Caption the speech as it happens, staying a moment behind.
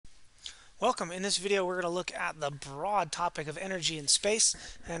Welcome. In this video, we're going to look at the broad topic of energy in space,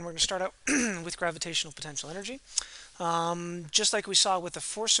 and we're going to start out with gravitational potential energy. Just like we saw with the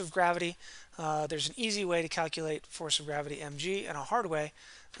force of gravity, there's an easy way to calculate force of gravity, mg, and a hard way,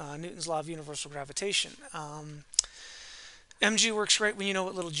 Newton's law of universal gravitation. Mg works great when you know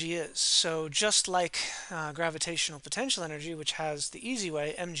what little g is. So just like gravitational potential energy, which has the easy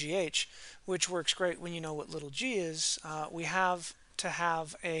way, mgh, which works great when you know what little g is, we have to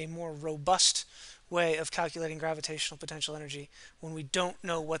have a more robust way of calculating gravitational potential energy when we don't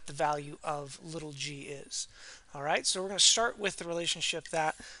know what the value of little g is. All right, so we're going to start with the relationship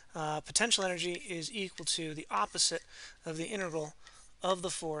that potential energy is equal to the opposite of the integral of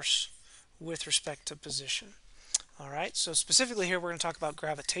the force with respect to position. All right, so specifically here we're going to talk about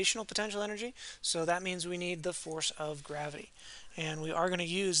gravitational potential energy. So that means we need the force of gravity. And we are going to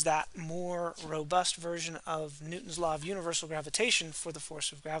use that more robust version of Newton's law of universal gravitation for the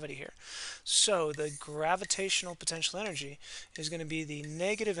force of gravity here. So the gravitational potential energy is going to be the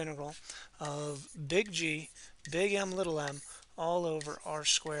negative integral of big G, big M, little m, all over r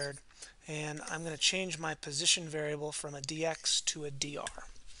squared. And I'm going to change my position variable from a dx to a dr.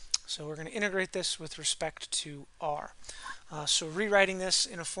 So we're going to integrate this with respect to r. So rewriting this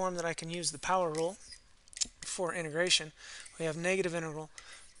in a form that I can use the power rule for integration, we have negative integral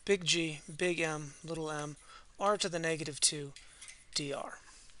big G, big M, little m, r to the negative 2 dr.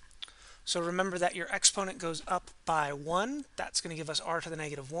 So remember that your exponent goes up by 1. That's going to give us r to the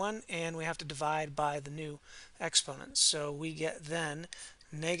negative 1, and we have to divide by the new exponent. So we get then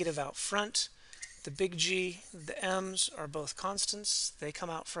negative out front. The big G, the m's are both constants. They come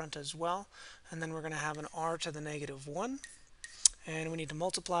out front as well. And then we're going to have an r to the negative 1. And we need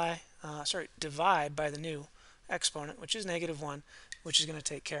to divide by the new exponent, which is negative 1, which is going to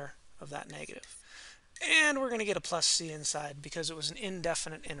take care of that negative. And we're going to get a plus c inside because it was an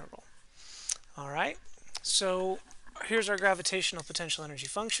indefinite integral. All right, so here's our gravitational potential energy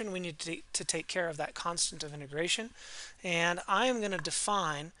function. We need to take care of that constant of integration. And I am going to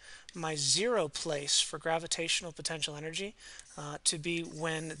define my zero place for gravitational potential energy to be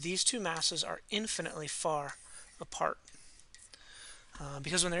when these two masses are infinitely far apart.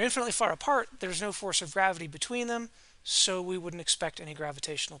 Because when they're infinitely far apart, there's no force of gravity between them, so we wouldn't expect any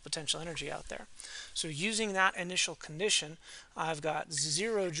gravitational potential energy out there. So using that initial condition, I've got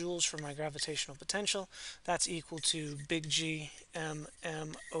 0 joules for my gravitational potential. That's equal to big G m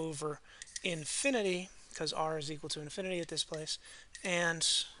over infinity, because r is equal to infinity at this place, and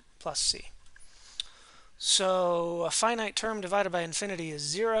plus c. So a finite term divided by infinity is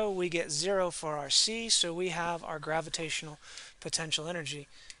 0. We get 0 for our c, so we have our gravitational potential energy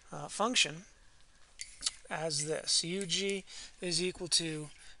function as this. Ug is equal to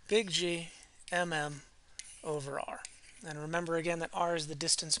big G mm over r. And remember again that r is the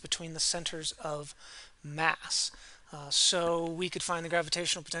distance between the centers of mass. So we could find the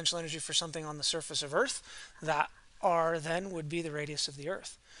gravitational potential energy for something on the surface of Earth. That r then would be the radius of the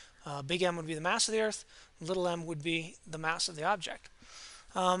Earth. Big M would be the mass of the Earth. Little m would be the mass of the object.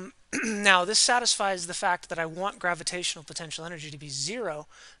 Now this satisfies the fact that I want gravitational potential energy to be 0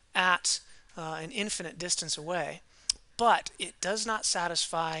 at an infinite distance away, but it does not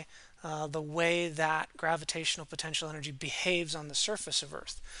satisfy the way that gravitational potential energy behaves on the surface of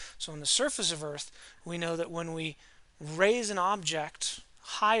Earth. So on the surface of Earth, we know that when we raise an object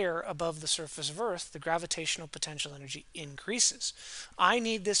higher above the surface of Earth, the gravitational potential energy increases. I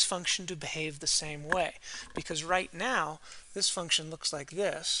need this function to behave the same way, because right now this function looks like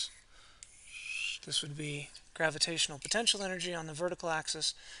this. This would be gravitational potential energy on the vertical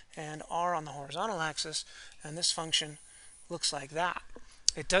axis and r on the horizontal axis, and this function looks like that.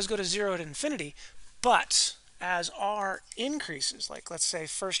 It does go to 0 at infinity, but as r increases, like let's say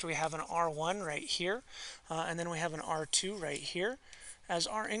first we have an r1 right here, and then we have an r2 right here. As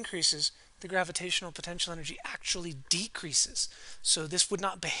r increases, the gravitational potential energy actually decreases. So this would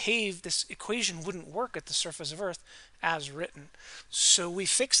not behave, this equation wouldn't work at the surface of Earth as written. So we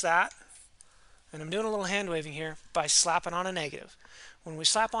fix that, and I'm doing a little hand waving here, by slapping on a negative. When we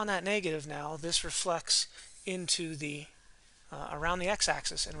slap on that negative now, this reflects into the around the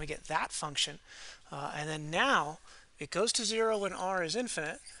x-axis, and we get that function. And then now it goes to 0 when r is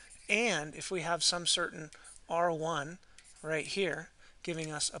infinite, and if we have some certain r1 right here,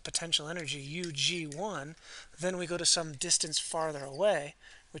 giving us a potential energy ug1, then we go to some distance farther away,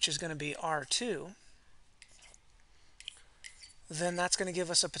 which is going to be r2. Then that's going to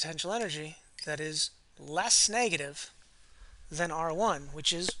give us a potential energy that is less negative than r1,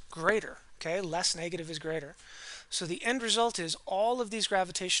 which is greater. Okay, less negative is greater. So the end result is all of these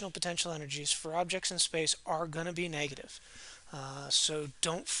gravitational potential energies for objects in space are going to be negative. So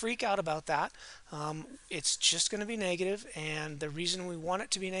don't freak out about that. It's just going to be negative, and the reason we want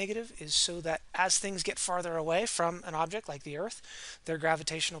it to be negative is so that as things get farther away from an object like the Earth, their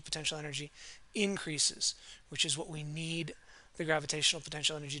gravitational potential energy increases, which is what we need the gravitational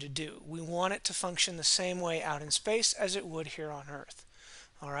potential energy to do. We want it to function the same way out in space as it would here on Earth.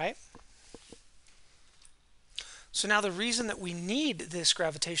 All right? So now the reason that we need this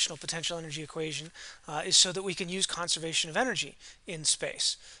gravitational potential energy equation is so that we can use conservation of energy in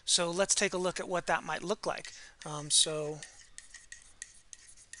space. So let's take a look at what that might look like.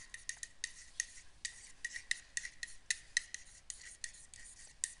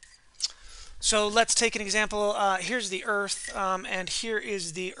 So let's take an example. Here's the Earth, and here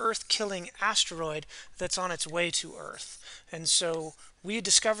is the Earth-killing asteroid that's on its way to Earth. And so we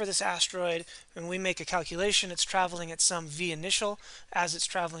discover this asteroid and we make a calculation. It's traveling at some v initial as it's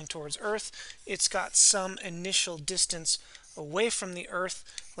traveling towards Earth. It's got some initial distance away from the Earth.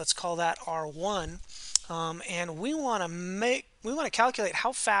 Let's call that R1. And we want to calculate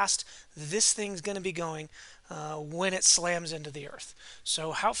how fast this thing's going to be going when it slams into the Earth.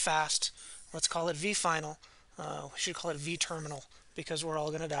 So how fast? Let's call it V final. We should call it V terminal because we're all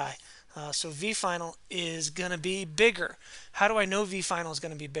going to die. So V final is going to be bigger. How do I know V final is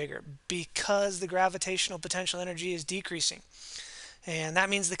going to be bigger? Because the gravitational potential energy is decreasing. And that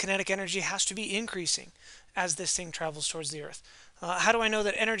means the kinetic energy has to be increasing as this thing travels towards the Earth. How do I know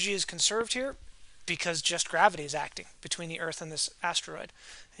that energy is conserved here? Because just gravity is acting between the Earth and this asteroid.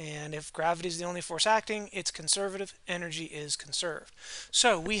 And if gravity is the only force acting, it's conservative, energy is conserved.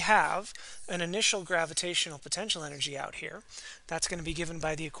 So we have an initial gravitational potential energy out here. That's going to be given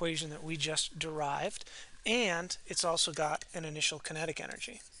by the equation that we just derived. And it's also got an initial kinetic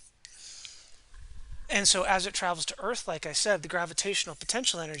energy. And so as it travels to Earth, like I said, the gravitational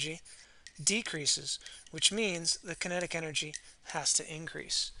potential energy decreases, which means the kinetic energy has to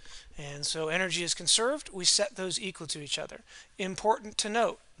increase. And so energy is conserved. We set those equal to each other. Important to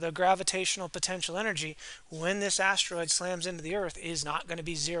note, the gravitational potential energy when this asteroid slams into the Earth is not going to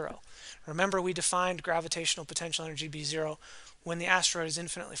be zero. Remember, we defined gravitational potential energy to be zero when the asteroid is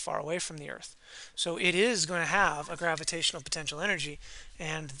infinitely far away from the Earth. So it is going to have a gravitational potential energy,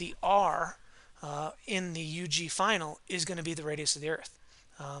 and the R in the UG final is going to be the radius of the Earth.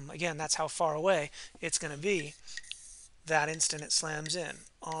 Again, that's how far away it's going to be that instant it slams in,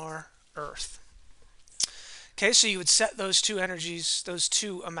 R Earth. Okay, so you would set those two energies, those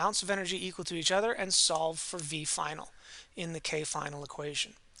two amounts of energy equal to each other and solve for V final in the K final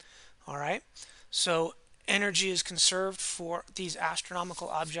equation. All right, so energy is conserved for these astronomical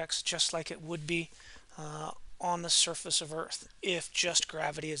objects just like it would be on the surface of Earth if just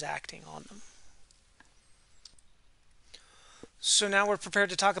gravity is acting on them. So now we're prepared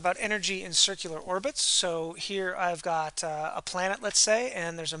to talk about energy in circular orbits. So here I've got a planet, let's say,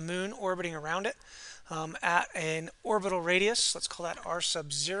 and there's a moon orbiting around it at an orbital radius. Let's call that r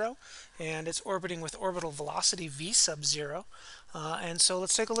sub 0. And it's orbiting with orbital velocity v sub 0. And so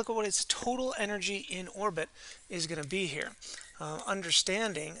let's take a look at what its total energy in orbit is going to be here.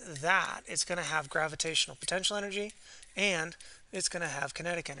 Understanding that it's going to have gravitational potential energy and it's going to have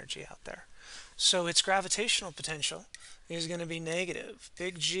kinetic energy out there. So its gravitational potential is going to be negative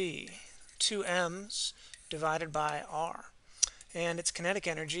big G 2m's divided by r. And its kinetic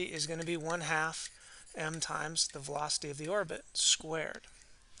energy is going to be 1/2 m times the velocity of the orbit squared.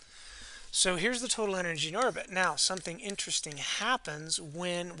 So here's the total energy in orbit. Now, something interesting happens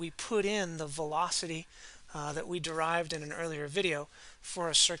when we put in the velocity that we derived in an earlier video for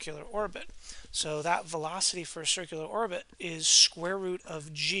a circular orbit. So that velocity for a circular orbit is square root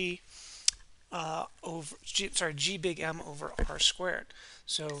of g g big M over r squared.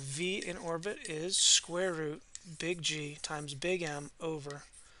 So v in orbit is square root big G times big M over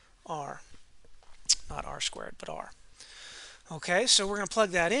r. Not r squared, but r. Okay, so we're going to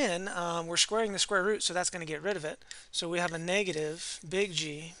plug that in. We're squaring the square root, so that's going to get rid of it. So we have a negative big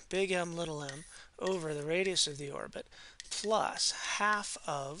G, big M, little m, over the radius of the orbit, plus half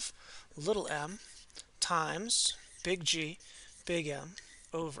of little m times big G, big M,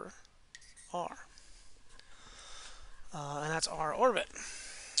 over r. And that's our orbit.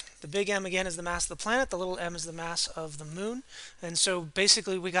 The big M, again, is the mass of the planet. The little m is the mass of the moon. And so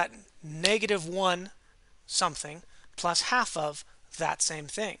basically we got -1 something plus half of that same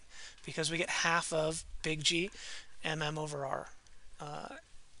thing, because we get half of big G mm over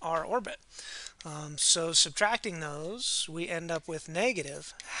our orbit. So subtracting those, we end up with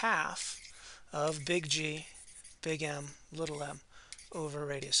 -1/2 of big G, big M, little m over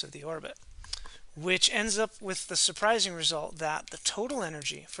radius of the orbit, which ends up with the surprising result that the total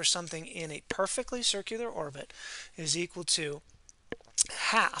energy for something in a perfectly circular orbit is equal to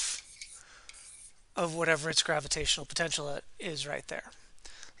half of whatever its gravitational potential is right there.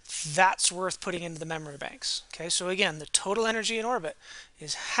 That's worth putting into the memory banks. Okay, so again, the total energy in orbit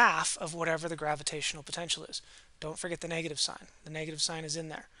is half of whatever the gravitational potential is. Don't forget the negative sign. The negative sign is in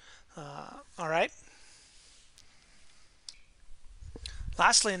there. All right.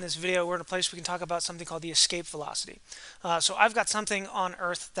 Lastly, in this video, we're in a place we can talk about something called the escape velocity. So I've got something on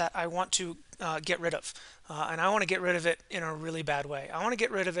Earth that I want to get rid of. And I want to get rid of it in a really bad way. I want to get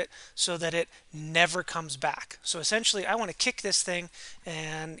rid of it so that it never comes back. So essentially, I want to kick this thing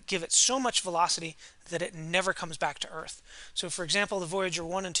and give it so much velocity that it never comes back to Earth. So for example, the Voyager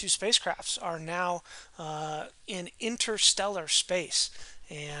 1 and 2 spacecrafts are now in interstellar space.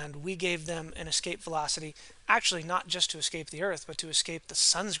 And we gave them an escape velocity, actually not just to escape the Earth, but to escape the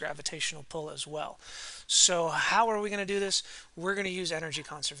sun's gravitational pull as well. So how are we going to do this? We're going to use energy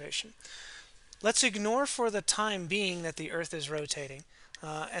conservation. Let's ignore for the time being that the Earth is rotating,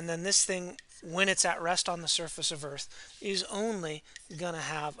 and then this thing, when it's at rest on the surface of Earth, is only going to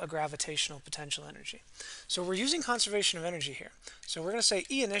have a gravitational potential energy. So we're using conservation of energy here. So we're going to say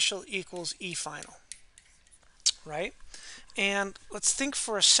E initial equals E final, right? And let's think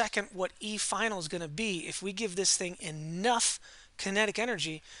for a second what E final is going to be if we give this thing enough kinetic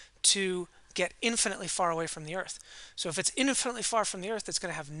energy to get infinitely far away from the Earth. So if it's infinitely far from the Earth, it's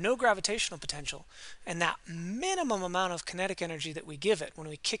going to have no gravitational potential, and that minimum amount of kinetic energy that we give it when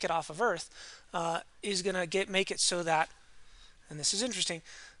we kick it off of Earth is going to make it so that, and this is interesting,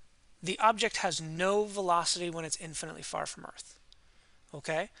 the object has no velocity when it's infinitely far from Earth.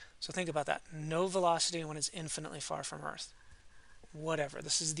 Okay? So think about that. No velocity when it's infinitely far from Earth. Whatever.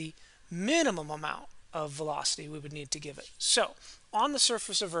 This is the minimum amount of velocity we would need to give it. So on the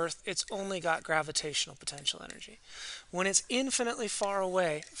surface of Earth, it's only got gravitational potential energy. When it's infinitely far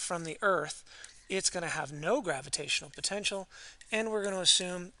away from the Earth, it's going to have no gravitational potential, and we're going to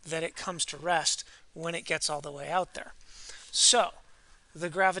assume that it comes to rest when it gets all the way out there. So the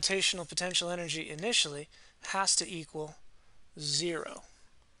gravitational potential energy initially has to equal 0,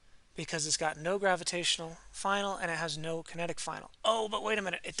 because it's got no gravitational final and it has no kinetic final. Oh, but wait a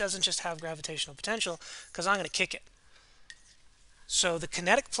minute, it doesn't just have gravitational potential, because I'm going to kick it. So the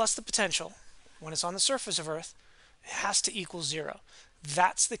kinetic plus the potential, when it's on the surface of Earth, it has to equal 0.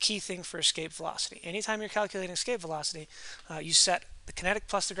 That's the key thing for escape velocity. Anytime you're calculating escape velocity, you set the kinetic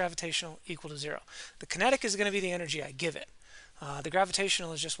plus the gravitational equal to 0. The kinetic is going to be the energy I give it. The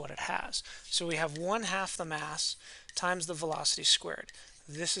gravitational is just what it has. So we have 1/2 the mass times the velocity squared.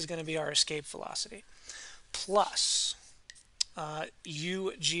 This is going to be our escape velocity, plus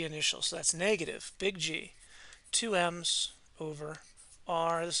UG initial. So that's negative big G, 2m's over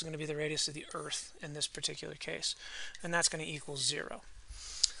r. This is going to be the radius of the Earth in this particular case, and that's going to equal 0.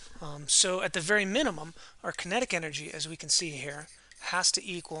 So at the very minimum, our kinetic energy, as we can see here, has to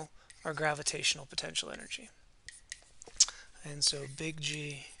equal our gravitational potential energy. And so big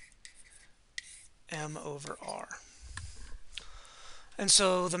G m over r. And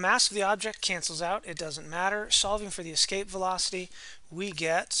so the mass of the object cancels out. It doesn't matter. Solving for the escape velocity, we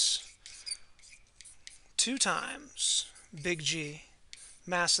get 2 times big G,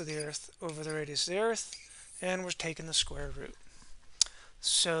 mass of the Earth, over the radius of the Earth, and we're taking the square root.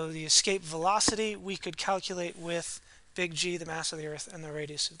 So the escape velocity we could calculate with big G, the mass of the Earth, and the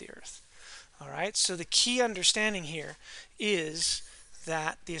radius of the Earth. All right, so the key understanding here is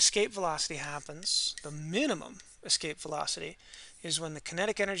that the escape velocity happens, the minimum escape velocity is when the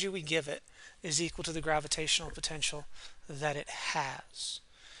kinetic energy we give it is equal to the gravitational potential that it has.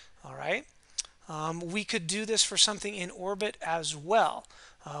 All right, we could do this for something in orbit as well.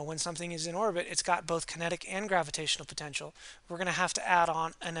 When something is in orbit, it's got both kinetic and gravitational potential. We're going to have to add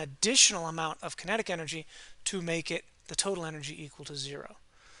on an additional amount of kinetic energy to make it the total energy equal to 0.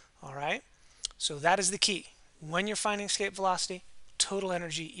 All right, so that is the key. When you're finding escape velocity, total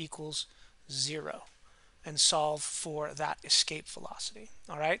energy equals 0, and solve for that escape velocity.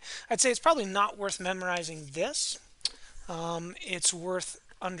 All right, I'd say it's probably not worth memorizing this. It's worth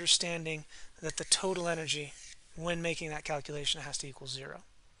understanding that the total energy when making that calculation has to equal 0.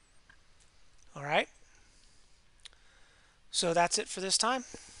 All right, so that's it for this time.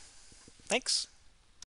 Thanks.